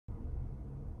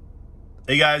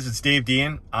Hey guys, it's Dave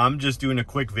Dean. I'm just doing a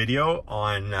quick video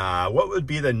on what would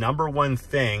be the #1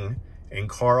 thing in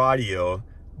car audio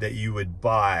that you would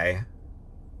buy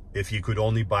if you could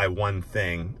only buy one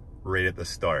thing right at the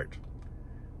start.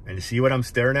 And you see what I'm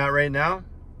staring at right now?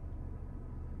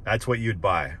 That's what you'd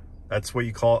buy. That's what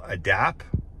you call a DAP,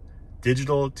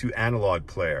 digital to analog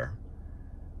player.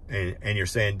 And you're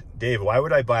saying, Dave, why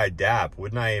would I buy a DAP?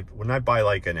 Wouldn't I buy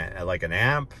like an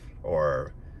amp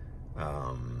or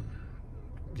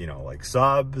you know, like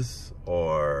subs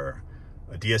or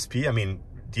a DSP? I mean,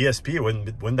 DSP,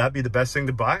 wouldn't that be the best thing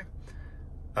to buy?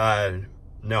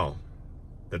 No.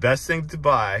 The best thing to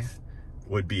buy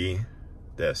would be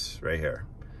this right here.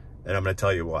 And I'm going to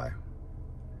tell you why.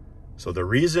 So the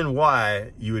reason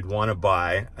why you would want to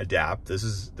buy a DAP, this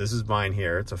is mine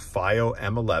here. It's a FiiO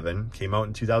M11, came out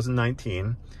in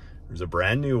 2019. There's a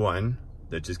brand new one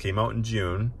that just came out in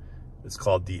June. It's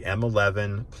called the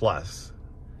M11 Plus.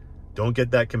 Don't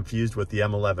get that confused with the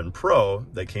M11 Pro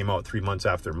that came out 3 months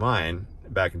after mine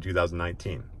back in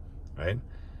 2019, right?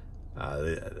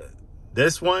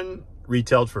 This one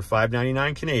retailed for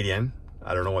 $5.99 Canadian.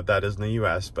 I don't know what that is in the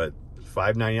US, but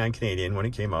 $5.99 Canadian when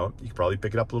it came out. You could probably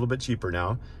pick it up a little bit cheaper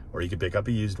now, or you could pick up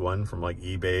a used one from like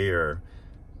eBay or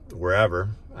wherever,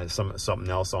 something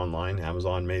else online,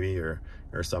 Amazon maybe, or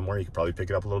somewhere. You could probably pick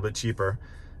it up a little bit cheaper.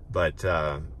 But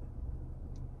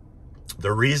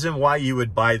the reason why you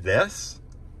would buy this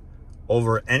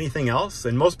over anything else,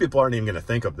 and most people aren't even going to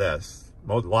think of this.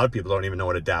 A lot of people don't even know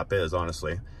what a DAP is,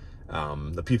 honestly.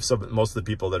 Most of the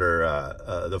people that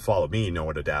are that follow me know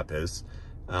what a DAP is.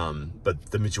 But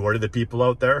the majority of the people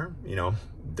out there, you know,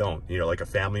 don't. You know, like a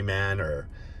family man or,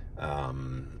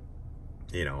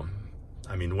 you know,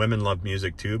 I mean, women love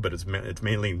music too, but it's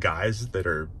mainly guys that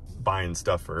are buying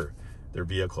stuff for their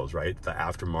vehicles, right? The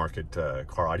aftermarket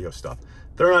car audio stuff.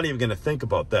 They're not even going to think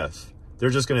about this. They're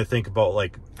just going to think about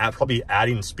like probably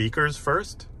adding speakers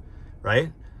first,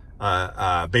 right?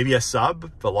 Maybe a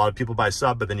sub. A lot of people buy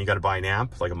sub, but then you got to buy an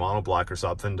amp, like a monoblock or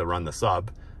something to run the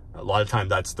sub. A lot of time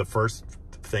that's the first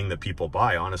thing that people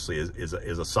buy, honestly, is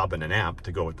a sub and an amp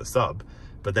to go with the sub.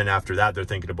 But then after that, they're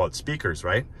thinking about speakers,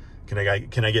 right? Can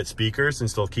I get speakers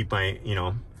and still keep my, you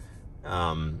know,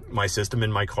 my system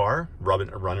in my car,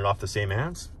 run it off the same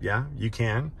amps? Yeah, you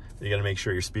can. You got to make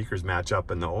sure your speakers match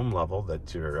up in the ohm level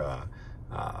that your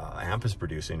amp is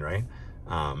producing, right?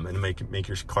 And make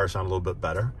your car sound a little bit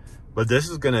better. But this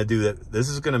is going to do that. This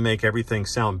is going to make everything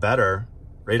sound better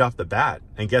right off the bat.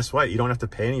 And guess what? You don't have to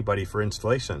pay anybody for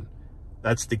installation.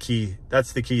 That's the key.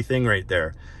 That's the key thing right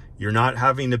there. You're not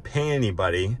having to pay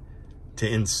anybody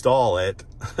to install it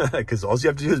because all you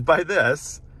have to do is buy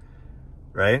this,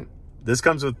 right? This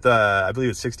comes with, I believe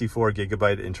it's 64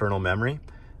 gigabyte internal memory.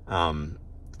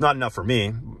 It's not enough for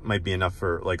me. Might be enough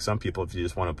for like some people if you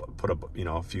just want to put up, you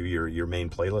know, a few your main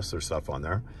playlists or stuff on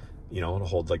there. You know, it'll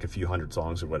hold like a few hundred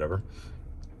songs or whatever.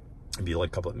 It'd be like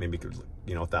a couple, maybe,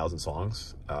 you know, 1,000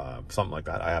 songs, something like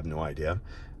that. I have no idea,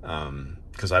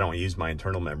 because I don't use my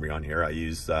internal memory on here. I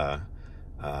use the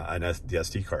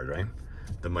SD card, right?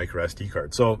 The micro SD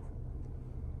card. So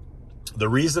the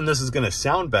reason this is going to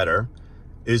sound better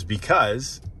is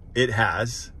because it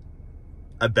has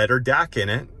a better DAC in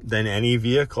it than any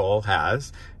vehicle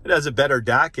has. It has a better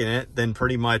DAC in it than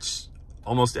pretty much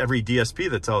almost every DSP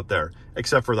that's out there,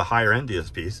 except for the higher end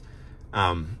DSPs.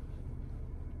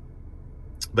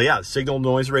 But yeah, signal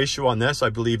noise ratio on this, I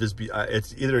believe, is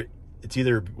it's either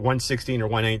 116 or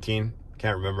 119.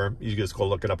 Can't remember. You just go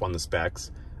look it up on the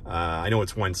specs. I know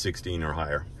it's 116 or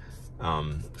higher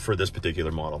for this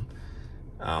particular model,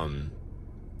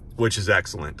 which is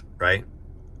excellent, right?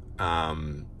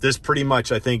 This pretty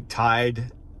much, I think,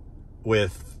 tied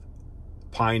with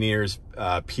Pioneer's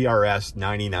PRS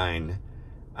 99,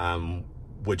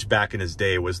 which back in his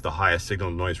day was the highest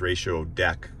signal noise ratio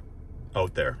deck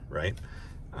out there, right?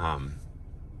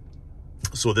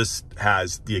 So this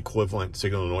has the equivalent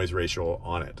signal noise ratio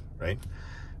on it, right?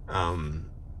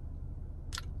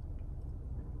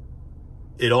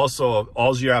 It also,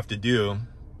 all you have to do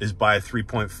is buy a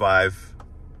 3.5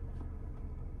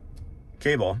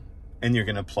 cable, and you're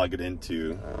going to plug it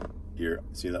into your,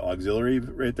 see the auxiliary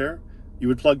right there? You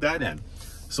would plug that in.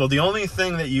 So the only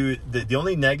thing that the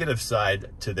only negative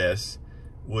side to this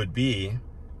would be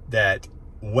that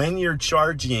when you're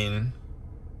charging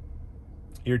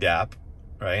your DAP,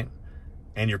 right,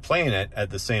 and you're playing it at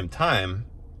the same time,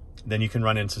 then you can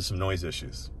run into some noise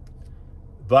issues.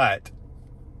 But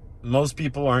most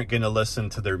people aren't going to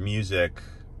listen to their music,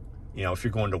 you know, if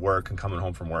you're going to work and coming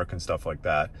home from work and stuff like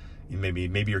that.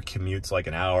 Maybe your commute's like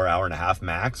an hour and a half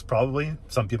max, probably.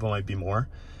 Some people might be more.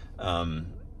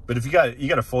 But if you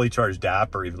got a fully charged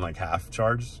DAP or even like half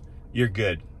charged, you're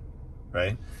good,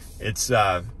 right? It's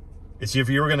if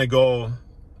you were going to go,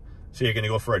 say you're going to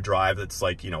go for a drive that's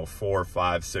like, 4,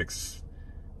 5, 6,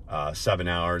 7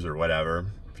 hours or whatever.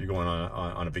 If you're going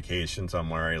on a vacation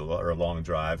somewhere or a long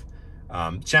drive,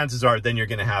 chances are then you're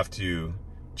going to have to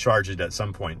charge it at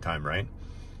some point in time, right?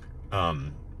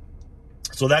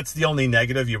 So that's the only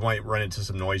negative. You might run into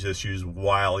some noise issues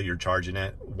while you're charging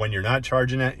it. When you're not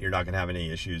charging it, you're not going to have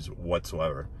any issues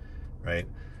whatsoever, right?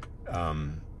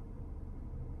 And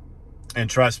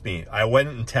trust me, I went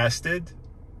and tested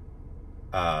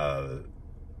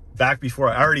back before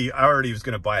I already was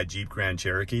going to buy a Jeep Grand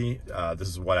Cherokee.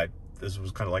 This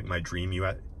was kind of like my dream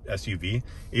SUV.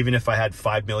 Even if I had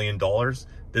 $5 million,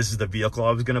 this is the vehicle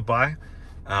I was going to buy.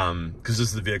 Because this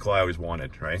is the vehicle I always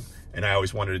wanted, right? And I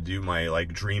always wanted to do my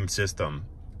like dream system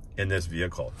in this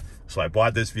vehicle. So I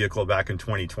bought this vehicle back in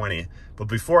 2020. But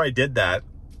before I did that,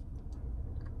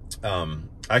 I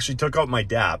actually took out my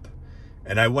DAP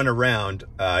and I went around.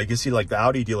 You can see like the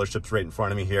Audi dealerships right in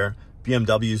front of me here.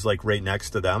 BMW's like right next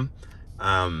to them.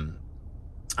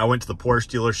 I went to the Porsche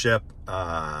dealership.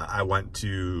 I went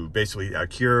to basically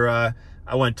Acura.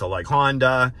 I went to like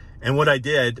Honda. And what I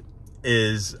did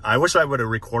is, I wish I would have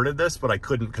recorded this, but I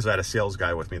couldn't because I had a sales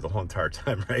guy with me the whole entire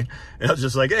time, right? And I was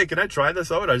just like, hey, can I try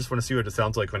this out? I just want to see what it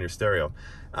sounds like on your stereo.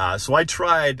 So I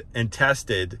tried and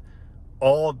tested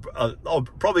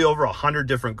probably over 100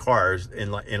 different cars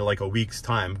in like a week's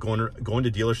time, going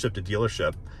to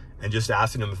dealership and just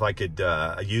asking them if I could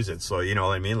use it. So, you know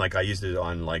what I mean? Like I used it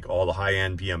on like all the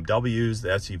high-end BMWs, the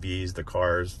SUVs, the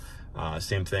cars,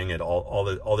 same thing at all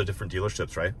the different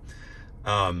dealerships, right?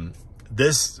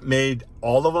 This made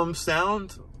all of them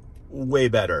sound way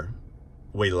better,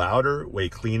 way louder, way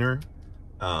cleaner.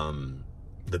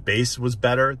 The bass was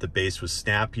better. The bass was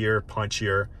snappier,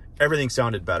 punchier. Everything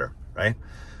sounded better, right?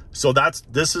 So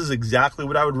this is exactly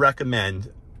what I would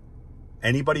recommend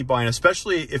anybody buying,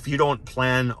 especially if you don't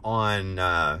plan on,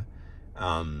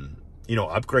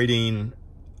 upgrading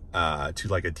to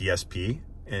like a DSP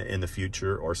in the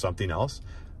future or something else.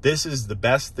 This is the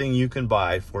best thing you can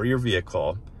buy for your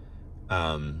vehicle.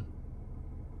 Out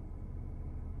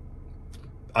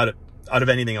of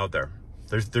anything out there.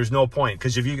 There's no point,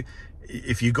 because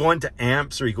if you go into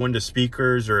amps or you go into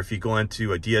speakers or if you go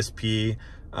into a DSP,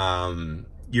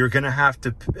 you're gonna have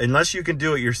to, unless you can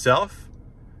do it yourself,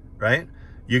 right?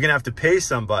 You're gonna have to pay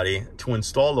somebody to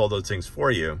install all those things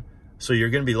for you. So you're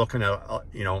gonna be looking at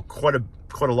quite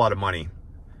a lot of money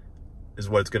is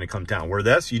what it's gonna come down. Where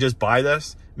this, you just buy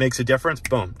this, makes a difference,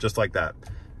 boom, just like that.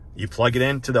 You plug it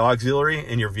into the auxiliary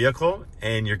in your vehicle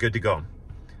and you're good to go.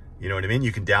 You know what I mean?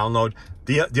 You can download.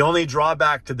 The only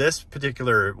drawback to this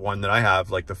particular one that I have,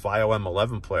 like the FiiO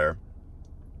M11 player,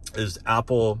 is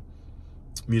Apple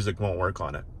Music won't work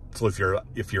on it. So if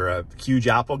you're a huge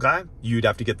Apple guy, you'd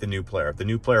have to get the new player. If the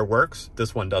new player works,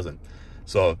 this one doesn't.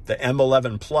 So the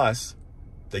M11 Plus,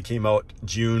 they came out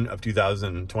June of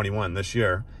 2021 this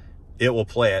year, it will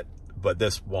play it, but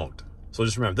this won't. So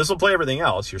just remember, this will play everything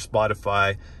else, your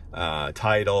Spotify,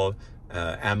 Tidal,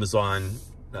 Amazon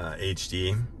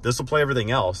HD. This will play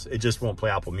everything else. It just won't play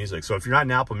Apple Music. So if you're not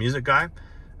an Apple Music guy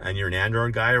and you're an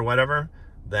Android guy or whatever,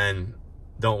 then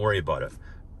don't worry about it.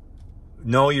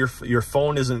 No, your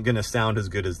phone isn't going to sound as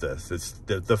good as this. It's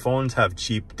the phones have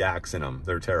cheap DACs in them.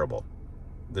 They're terrible.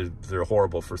 They're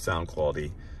horrible for sound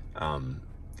quality.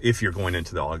 If you're going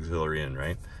into the auxiliary in,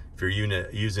 right? If you're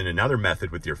using another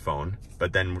method with your phone,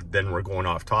 but then we're going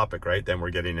off topic, right? Then we're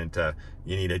getting into,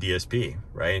 you need a DSP,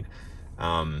 right?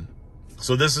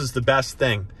 So this is the best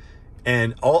thing.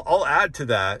 And I'll add to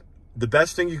that, the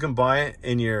best thing you can buy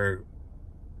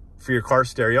for your car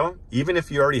stereo, even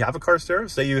if you already have a car stereo,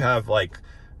 say you have like,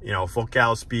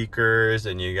 Focal speakers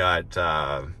and you got,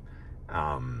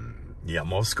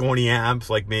 Mosconi amps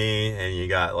like me, and you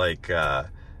got like,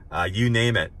 you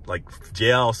name it, like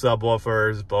JL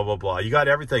subwoofers, blah, blah, blah. You got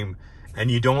everything, and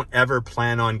you don't ever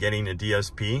plan on getting a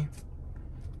DSP,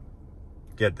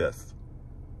 get this,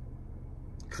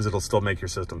 because it'll still make your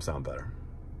system sound better,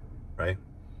 right?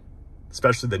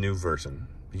 Especially the new version.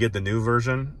 You get the new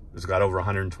version, it's got over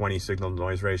 120 signal to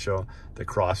noise ratio. The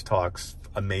crosstalk's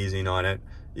amazing on it.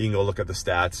 You can go look at the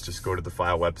stats, just go to the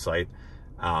FiiO website.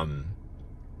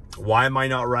 Why am I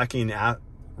not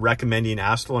recommending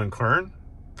Astle and Kern?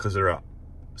 Because they're a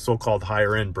so-called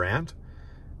higher end brand.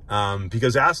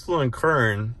 Because Astle and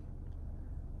Kern,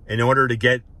 in order to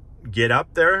get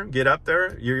up there,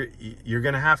 you're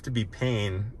gonna have to be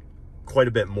paying quite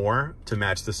a bit more to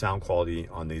match the sound quality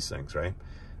on these things, right?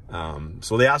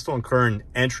 So the Astle and Kern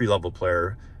entry-level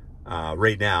player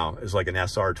right now is like an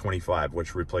SR25,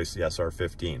 which replaced the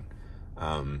SR15.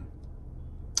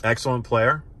 Excellent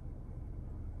player.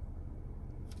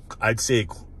 I'd say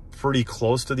pretty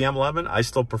close to the M11. I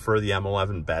still prefer the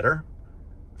M11 better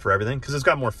for everything because it's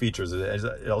got more features.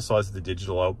 It also has the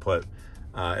digital output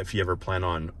if you ever plan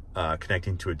on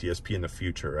connecting to a DSP in the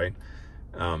future, right?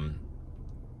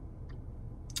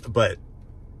 But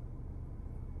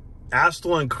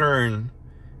Astle and Kern,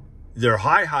 their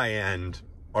high end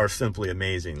are simply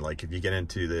amazing. Like if you get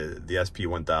into the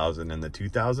SP1000 and the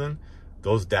 2000,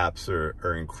 those DAPs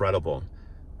are incredible.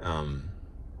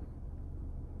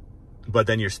 But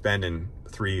then you're spending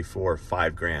 $3, $4,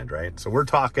 $5 grand, right? So we're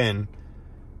talking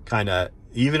kind of,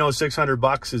 even though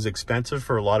 $600 is expensive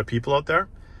for a lot of people out there,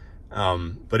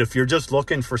 but if you're just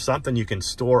looking for something you can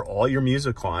store all your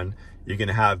music on, you're going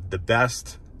to have the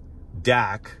best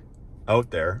DAC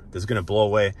out there that's going to blow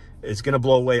away. It's going to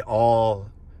blow away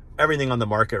everything on the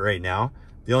market right now.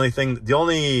 The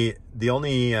only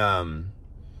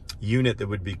unit that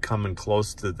would be coming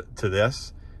close to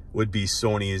this would be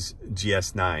Sony's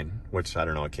GS9, which I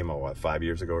don't know, it came out, what, 5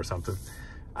 years ago or something.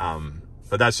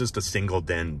 But that's just a single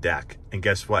DIN deck. And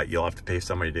guess what? You'll have to pay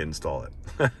somebody to install it.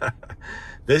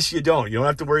 This you don't. You don't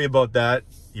have to worry about that.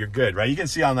 You're good, right? You can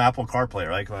see on the Apple CarPlay,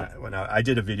 right? When I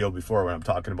did a video before when I'm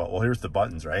talking about, well, here's the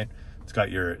buttons, right? It's got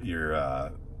your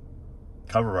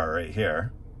cover bar right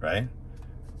here, right?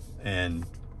 And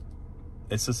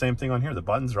it's the same thing on here. The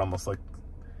buttons are almost like,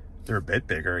 they're a bit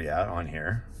bigger, yeah, on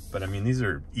here. But I mean, these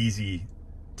are easy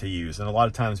to use. And a lot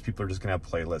of times people are just gonna have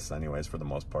playlists anyways for the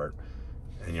most part.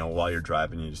 And you know, while you're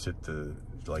driving, you just hit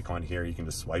like on here, you can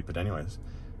just swipe it anyways.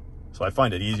 So I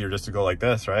find it easier just to go like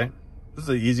this, right? This is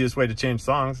the easiest way to change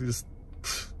songs. This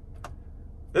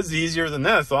is easier than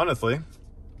this, honestly.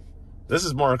 This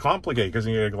is more complicated because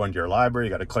you gotta go into your library,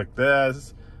 you gotta click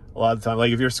this. A lot of the time,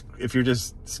 like if you're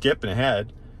just skipping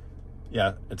ahead,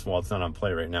 yeah, it's not on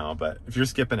play right now, but if you're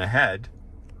skipping ahead,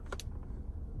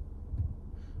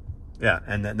 yeah,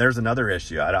 and then there's another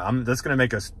issue. That's going to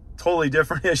make a totally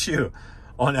different issue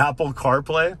on Apple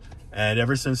CarPlay. And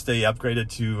ever since they upgraded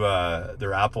to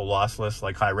their Apple lossless,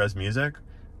 like high-res music,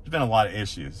 there's been a lot of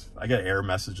issues. I get error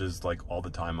messages like all the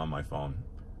time on my phone,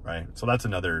 right? So that's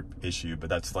another issue, but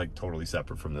that's like totally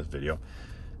separate from this video.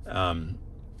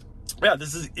 Yeah,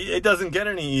 it doesn't get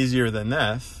any easier than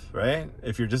this, right?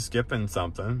 If you're just skipping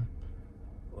something,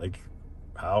 like,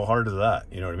 how hard is that?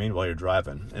 You know what I mean? While you're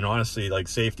driving. And honestly, like,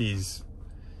 safety's,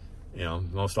 you know,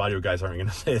 most audio guys aren't going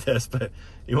to say this, but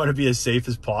you want to be as safe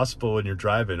as possible when you're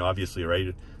driving, obviously,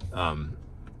 right? And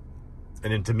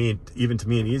then to me, even to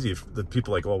me and easy, if the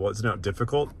people like, well, isn't it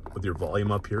difficult with your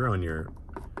volume up here on your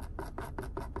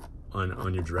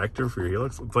director for your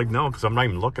Helix? It's like, no, because I'm not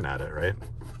even looking at it, right?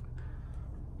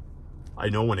 I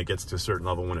know when it gets to a certain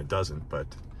level, when it doesn't, but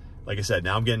like I said,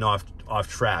 now I'm getting off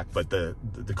track, but the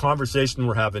conversation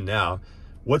we're having now,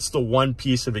 what's the one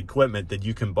piece of equipment that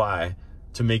you can buy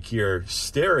to make your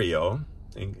stereo,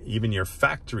 and even your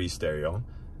factory stereo,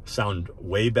 sound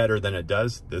way better than it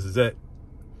does? This is it.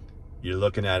 You're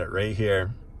looking at it right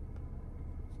here,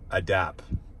 a DAP.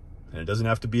 And it doesn't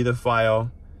have to be the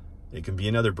Fio. It can be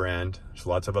another brand. There's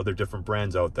lots of other different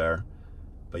brands out there,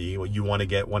 but you want to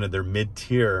get one of their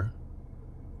mid-tier,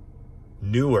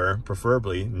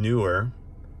 preferably newer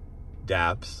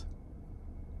DAPs,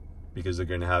 because they're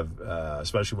going to have,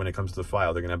 especially when it comes to the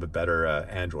Fio, they're going to have a better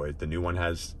Android. The new one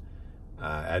has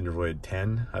Android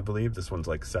 10, I believe. This one's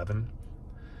like 7.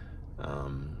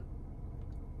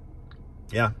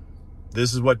 Yeah,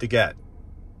 this is what to get.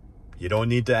 You don't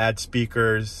need to add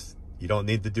speakers. You don't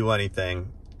need to do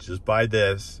anything. Just buy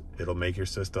this. It'll make your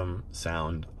system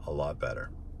sound a lot better.